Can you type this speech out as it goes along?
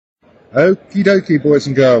Okie dokie, boys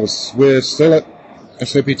and girls. We're still at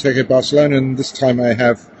SAP TechEd Barcelona, and this time I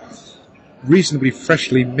have reasonably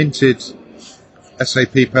freshly minted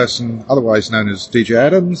SAP person, otherwise known as DJ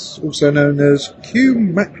Adams, also known as Q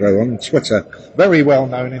Macro on Twitter. Very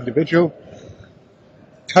well-known individual.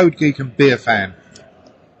 Code geek and beer fan.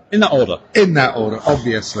 In that order? In that order,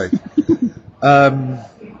 obviously.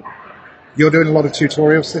 You're doing a lot of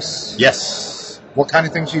tutorials this? Yes. What kind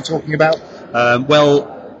of things are you talking about?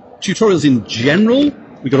 Tutorials in general,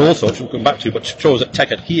 we've got all sorts we'll come back to, but tutorials at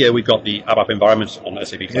TechEd here, we've got the ABAP environment on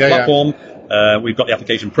SAP Cloud Platform, we've got the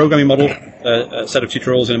application programming model set of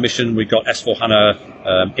tutorials in a mission, we've got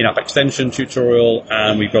S4HANA in-app extension tutorial,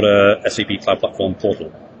 and we've got a SAP Cloud Platform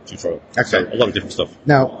portal tutorial. Okay. So a lot of different stuff.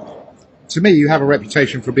 Now, to me, you have a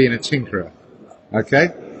reputation for being a tinkerer,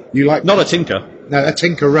 okay? You like... Not a tinker. No, a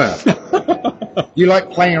tinkerer. You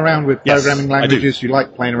like playing around with programming languages, you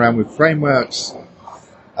like playing around with frameworks.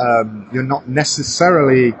 You're not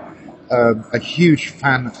necessarily a huge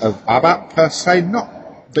fan of ABAP per se,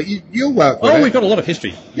 but you'll work with it. We've got a lot of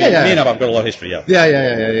history. Me and ABAP have got a lot of history, Yeah.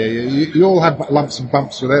 You all have lumps and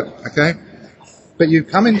bumps with it, okay? But you've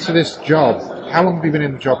come into this job. How long have you been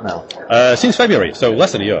in the job now? Since February, so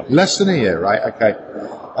less than a year. Less than a year, right? Okay.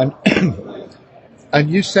 And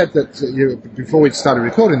you said that before we started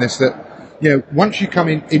recording this that once you come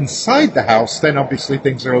inside the house, then obviously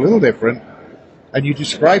things are a little different. And you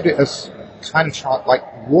described it as kind of like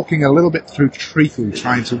walking a little bit through treacle,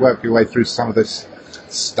 trying to work your way through some of this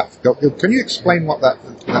stuff. Can you explain what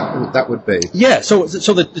that would be? Yeah, so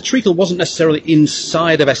the treacle wasn't necessarily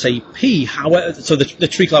inside of SAP. However, so the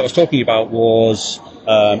treacle I was talking about was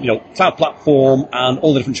Cloud Platform and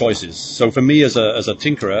all the different choices. So for me as a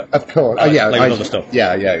tinkerer, of course, playing with other stuff.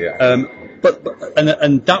 Yeah. But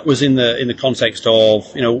that was in the context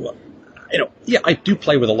of I do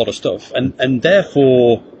play with a lot of stuff, and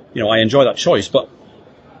therefore, I enjoy that choice, but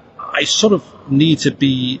I sort of need to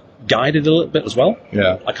be guided a little bit as well.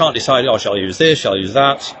 Yeah. I can't decide, shall I use this, shall I use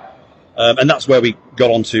that? And that's where we got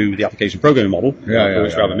onto the application programming model, which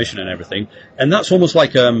we have a mission and everything. And that's almost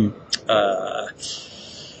like, an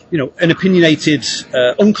opinionated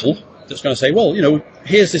uncle that's going to say, well,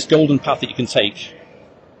 here's this golden path that you can take,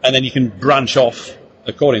 and then you can branch off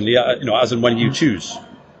accordingly, as and when you choose.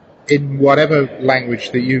 In whatever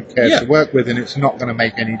language that you care to work with, and it's not going to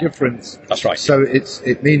make any difference. That's right. So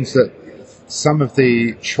it means that some of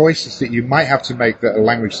the choices that you might have to make that are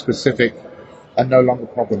language specific are no longer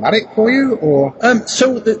problematic for you, or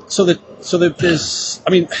so there's,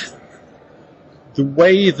 the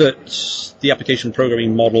way that the application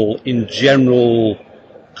programming model in general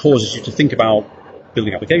causes you to think about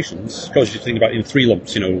building applications, causes you to think about in three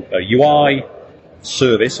lumps, UI,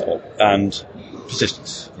 service, and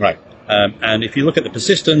persistence. Right. And if you look at the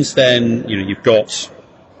persistence, then you've got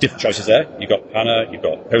different choices there. You've got HANA, you've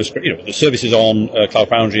got Postgres, the services on Cloud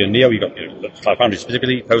Foundry and Neo. You've got Cloud Foundry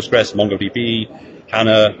specifically, Postgres, MongoDB,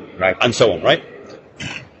 HANA, and so on, right?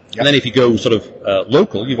 Yep. And then if you go sort of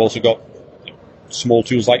local, you've also got small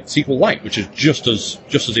tools like SQLite, which is just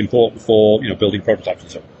as important for building prototypes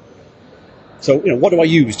and so on. So what do I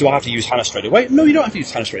use? Do I have to use HANA straight away? No, you don't have to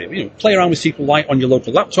use HANA straight away. Play around with SQLite on your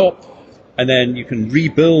local laptop, and then you can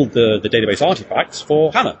rebuild the database artifacts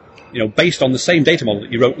for HANA, based on the same data model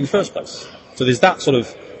that you wrote in the first place. So there's that sort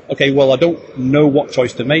of, I don't know what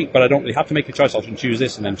choice to make, but I don't really have to make a choice. I can choose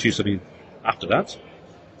this and then choose something after that.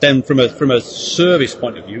 Then from a service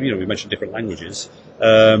point of view, we mentioned different languages.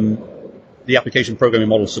 The application programming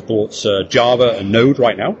model supports Java and Node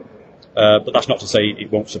right now, but that's not to say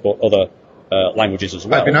it won't support other languages as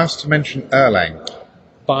well. I've been asked to mention Erlang.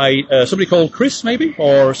 By somebody called Chris, maybe,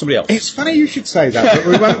 or somebody else. It's funny you should say that, but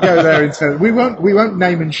we won't go there in terms. We won't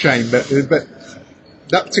name and shame, but that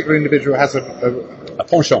particular individual has a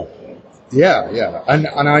penchant. Yeah, and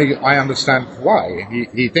I understand why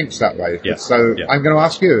he thinks that way. Yeah. So yeah. I'm going to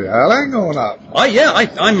ask you, Erlang or not?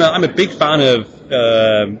 I'm a big fan of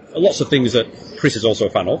lots of things that Chris is also a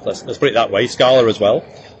fan of. Let's put it that way. Scala as well.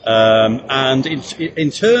 And in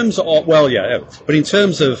terms of, but in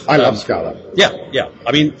terms of... I love Scala. Yeah.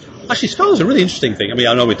 Actually, Scala is a really interesting thing.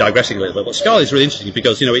 I know we're digressing a little bit, but Scala is really interesting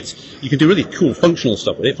because, you can do really cool functional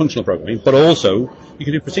stuff with it, functional programming, but also you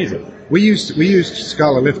can do procedural. We used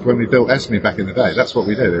Scala Lift when we built Esme back in the day. That's what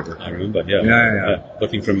we did. I remember, yeah.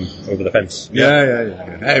 Looking from over the fence.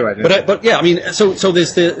 Yeah. Anyway. So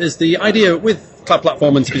there's the idea with Cloud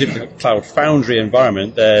Platform and specifically Cloud Foundry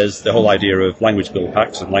environment, there's the whole idea of language build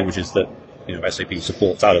packs and languages that SAP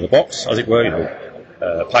supports out of the box, as it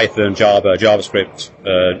were. Python, Java, JavaScript,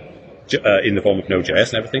 in the form of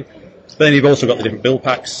Node.js and everything. But then you've also got the different build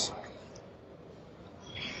packs.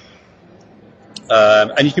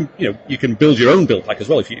 And you can build your own build pack as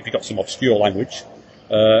well if you've got some obscure language.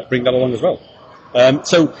 Bring that along as well.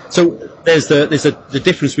 So there's the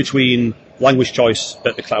difference between language choice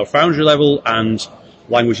at the Cloud Foundry level and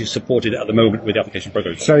languages supported at the moment with the application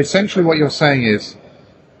programming. So essentially what you're saying is,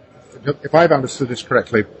 if I've understood this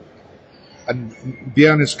correctly, and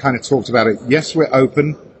Björn has kind of talked about it, yes, we're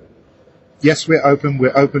open. Yes, we're open.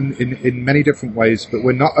 We're open in many different ways, but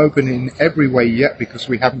we're not open in every way yet because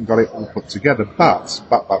we haven't got it all put together. But,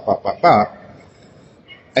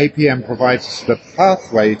 APM provides us the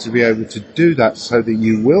pathway to be able to do that so that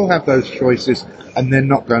you will have those choices and they're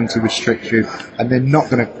not going to restrict you and they're not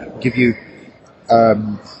going to give you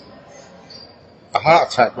a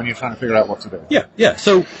heart attack when you're trying to figure out what to do. Yeah.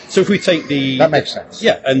 So if we take that makes sense.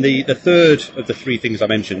 Yeah, and the third of the three things I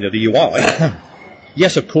mentioned, the UI.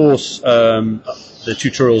 Yes, of course, the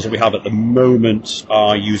tutorials that we have at the moment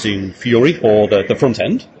are using Fiori for the front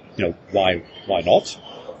end. Why not?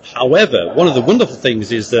 However, one of the wonderful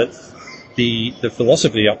things is that the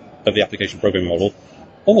philosophy of the application programming model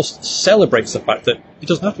almost celebrates the fact that it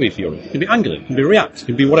doesn't have to be Fiori. It can be Angular, it can be React, it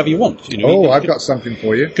can be whatever you want. I've got something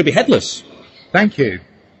for you. It could be headless. Thank you.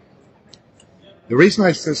 The reason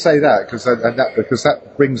I say that, because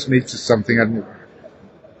that brings me to something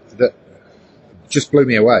that just blew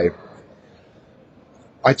me away.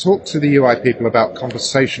 I talked to the UI people about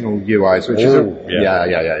conversational UIs, which is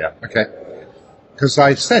yeah. Okay. Because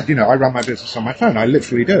I said, I run my business on my phone. I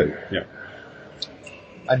literally do. Yeah.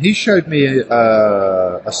 And he showed me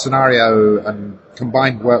a scenario and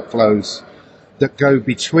combined workflows that go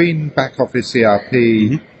between back office ERP,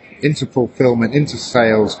 into fulfillment, into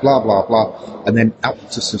sales, blah, blah, blah, and then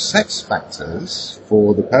out to success factors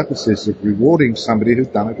for the purposes of rewarding somebody who's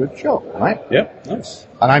done a good job, right? Yeah, nice.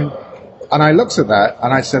 And I looked at that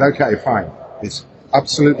and I said, okay, fine. It's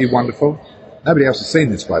absolutely wonderful. Nobody else has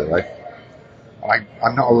seen this, by the way.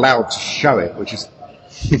 I'm not allowed to show it, which is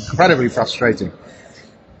incredibly frustrating.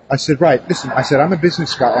 I said, right, listen, I'm a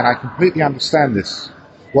business guy and I completely understand this,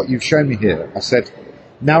 what you've shown me here. I said,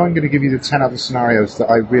 now I'm going to give you the 10 other scenarios that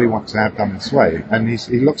I really want to have done this way. And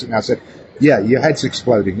he looked at me and I said, yeah, your head's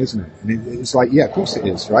exploding, isn't it? And it's like, yeah, of course it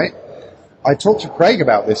is, right? I talked to Craig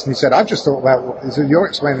about this and he said, I've just thought about what you're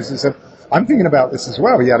explaining this. He said, I'm thinking about this as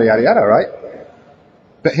well, yada, yada, yada, right?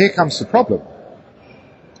 But here comes the problem.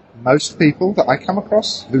 Most people that I come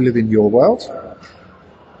across who live in your world,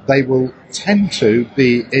 they will tend to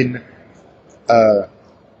be in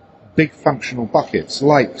big functional buckets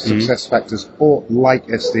like SuccessFactors or like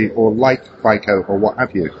SD or like FICO or what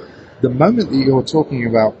have you. The moment that you're talking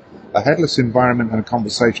about a headless environment and a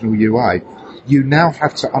conversational UI, you now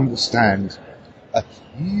have to understand a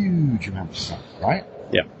huge amount of stuff, right?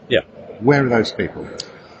 Yeah. Where are those people?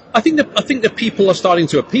 I think the people are starting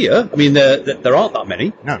to appear. I mean, there aren't that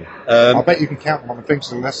many. No. I'll bet you can count them on the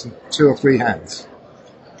fingers of less than 2 or 3 hands.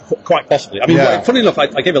 Quite possibly. I mean, funny enough, I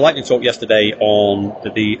gave a lightning talk yesterday on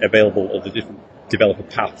the different developer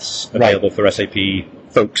paths available for SAP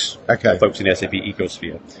folks, folks in the SAP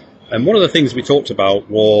ecosphere. And one of the things we talked about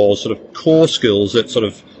was sort of core skills that sort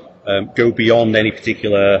of go beyond any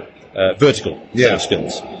particular vertical set of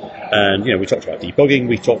skills. And, we talked about debugging,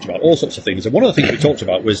 we talked about all sorts of things. And one of the things we talked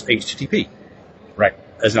about was HTTP. Right.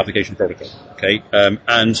 As an application protocol. Okay.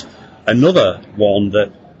 And another one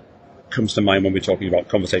that comes to mind when we're talking about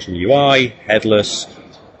conversational UI, headless,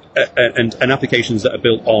 and applications that are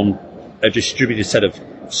built on a distributed set of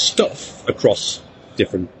stuff across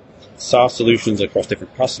different SaaS solutions, across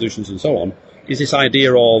different PaaS solutions, and so on, is this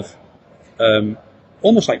idea of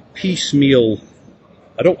almost like piecemeal.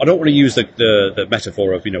 I don't want to use the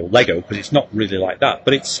metaphor of Lego, because it's not really like that,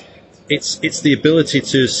 but it's the ability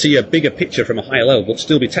to see a bigger picture from a higher level, but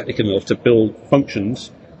still be technical enough to build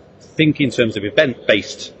functions, think in terms of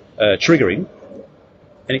event-based triggering,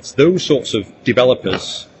 and it's those sorts of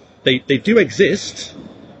developers. They do exist,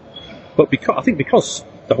 but because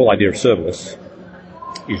the whole idea of serverless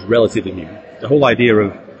is relatively new, the whole idea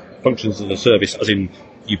of functions as a service, as in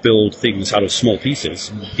you build things out of small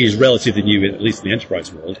pieces, is relatively new, at least in the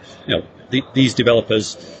enterprise world. These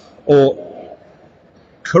developers or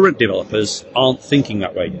current developers aren't thinking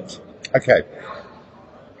that way yet. Okay.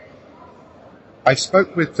 I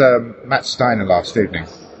spoke with Matt Steiner last evening,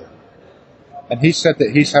 and he said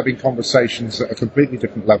that he's having conversations at a completely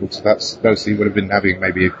different level to those he would have been having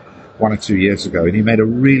maybe 1 or 2 years ago. And he made a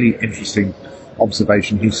really interesting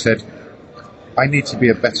observation. He said, I need to be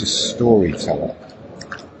a better storyteller.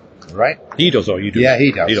 Right? He does, or you do? Yeah,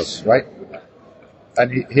 he does. Right?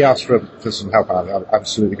 And he asked for some help, and I'm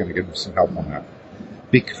absolutely going to give him some help on that.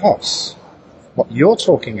 Because what you're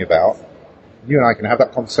talking about you and I can have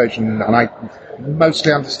that conversation, and I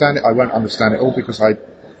mostly understand it. I won't understand it all because I'm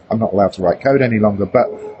not allowed to write code any longer, but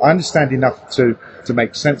I understand enough to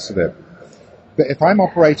make sense of it. But if I'm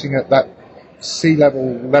operating at that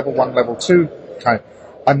C-level, level 1, level 2 kind,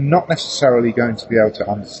 I'm not necessarily going to be able to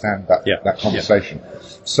understand that conversation. Yeah.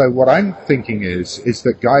 So what I'm thinking is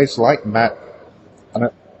that guys like Matt and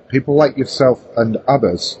people like yourself and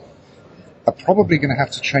others are probably going to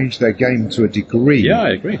have to change their game to a degree. Yeah, I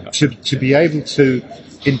agree. To be able to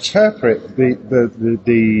interpret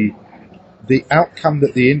the outcome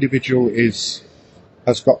that the individual has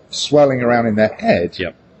got swirling around in their head.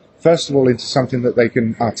 Yep. First of all, into something that they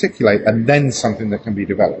can articulate, and then something that can be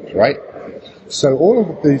developed, right? So all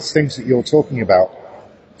of these things that you're talking about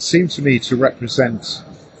seem to me to represent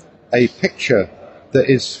a picture that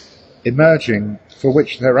is emerging for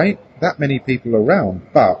which there ain't that many people around,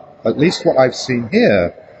 but at least what I've seen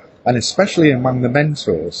here, and especially among the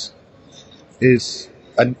mentors, is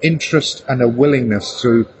an interest and a willingness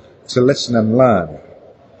to listen and learn.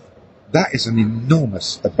 That is an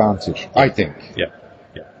enormous advantage, I think. Yeah.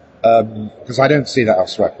 Because I don't see that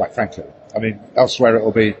elsewhere, quite frankly. I mean, elsewhere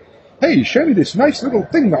it'll be, hey, show me this nice little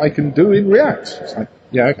thing that I can do in React. It's like,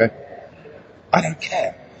 yeah, okay. I don't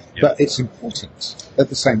care. Yeah. But it's important at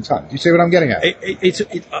the same time. Do you see what I'm getting at? I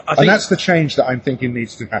think, and that's the change that I'm thinking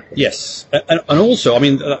needs to happen. Yes. And also, I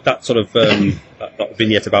mean, that sort of that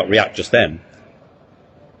vignette about React just then,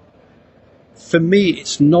 for me,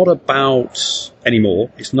 it's not about anymore.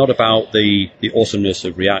 It's not about the awesomeness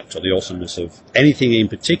of React or the awesomeness of anything in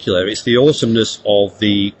particular. It's the awesomeness of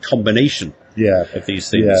the combination of these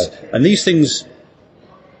things. Yeah. And these things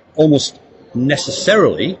almost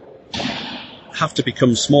necessarily have to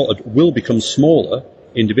become smaller, will become smaller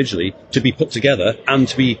individually to be put together and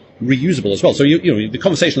to be reusable as well. So, you know, the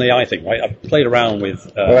conversational AI thing, right? I've played around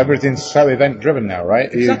with... well, everything's so event-driven now, right?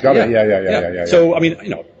 Exactly, You've got it. Yeah. So, I mean, you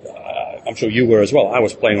know, I'm sure you were as well. I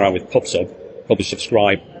was playing around with PubSub, Publish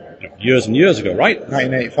Subscribe, years and years ago, right?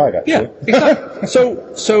 1985, actually. Yeah, exactly.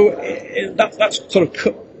 so that's sort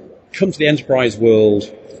of come to the enterprise world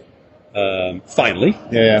finally.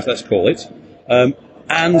 Yeah. Let's call it.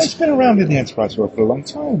 And it's been around in the enterprise world for a long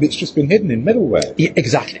time. It's just been hidden in middleware. Yeah,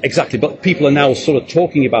 exactly. But people are now sort of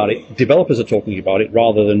talking about it. Developers are talking about it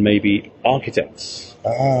rather than maybe architects.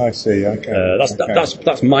 Ah, I see. Okay.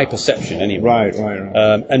 That's my perception anyway. Right.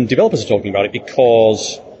 And developers are talking about it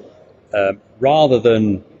because rather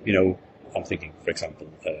than, you know, I'm thinking, for example,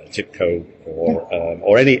 TIPCO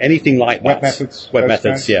or anything like that. Web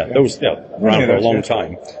methods. Those around for a long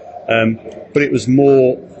time. But it was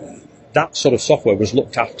more. That sort of software was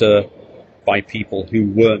looked after by people who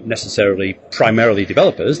weren't necessarily primarily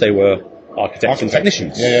developers. They were architects and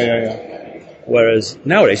technicians. Yeah. Whereas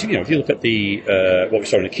nowadays, you know, if you look at the what we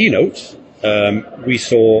saw in the keynote, we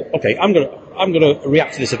saw, okay, I'm going to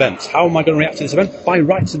react to this event. How am I going to react to this event? By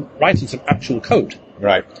writing some actual code.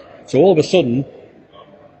 Right. So all of a sudden,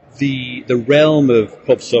 the realm of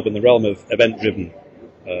PubSub and the realm of event-driven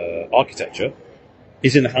architecture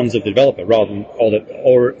is in the hands of the developer rather than,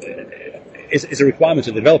 or is a requirement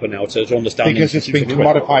of the developer now to understand. Because it's been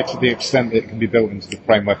commodified to the extent that it can be built into the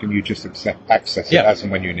framework and you just access it as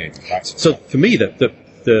and when you need. Right? So for me,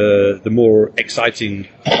 the more exciting,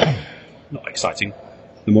 not exciting,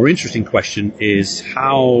 the more interesting question is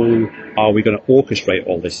how are we going to orchestrate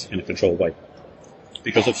all this in a controlled way?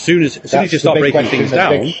 Because as soon as you start breaking things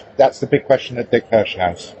down, that's the big question that Dick Hirsch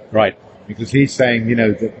has. Right. Because he's saying, you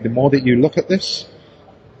know, the more that you look at this,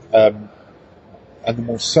 and the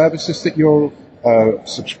more services that you're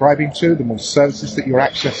subscribing to, the more services that you're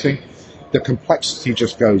accessing, the complexity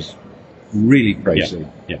just goes really crazy.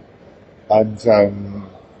 Yeah. And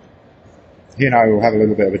he and I will have a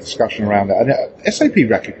little bit of a discussion around that. And SAP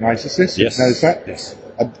recognises this. Yes. It knows that. Yes.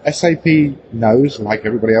 And SAP knows, like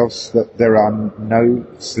everybody else, that there are no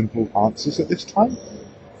simple answers at this time,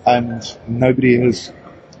 and nobody has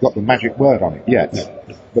got the magic word on it yet.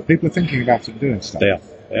 No. But people are thinking about it and doing stuff. They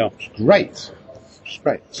are. It's great.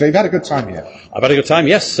 So you've had a good time here? I've had a good time,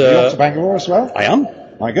 yes. You're off to Bangalore as well? I am.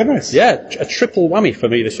 My goodness. Yeah, a triple whammy for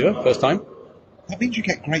me this year, first time. That means you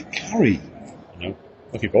get great curry. I know.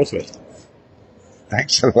 Looking forward to it.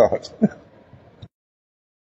 Thanks a lot.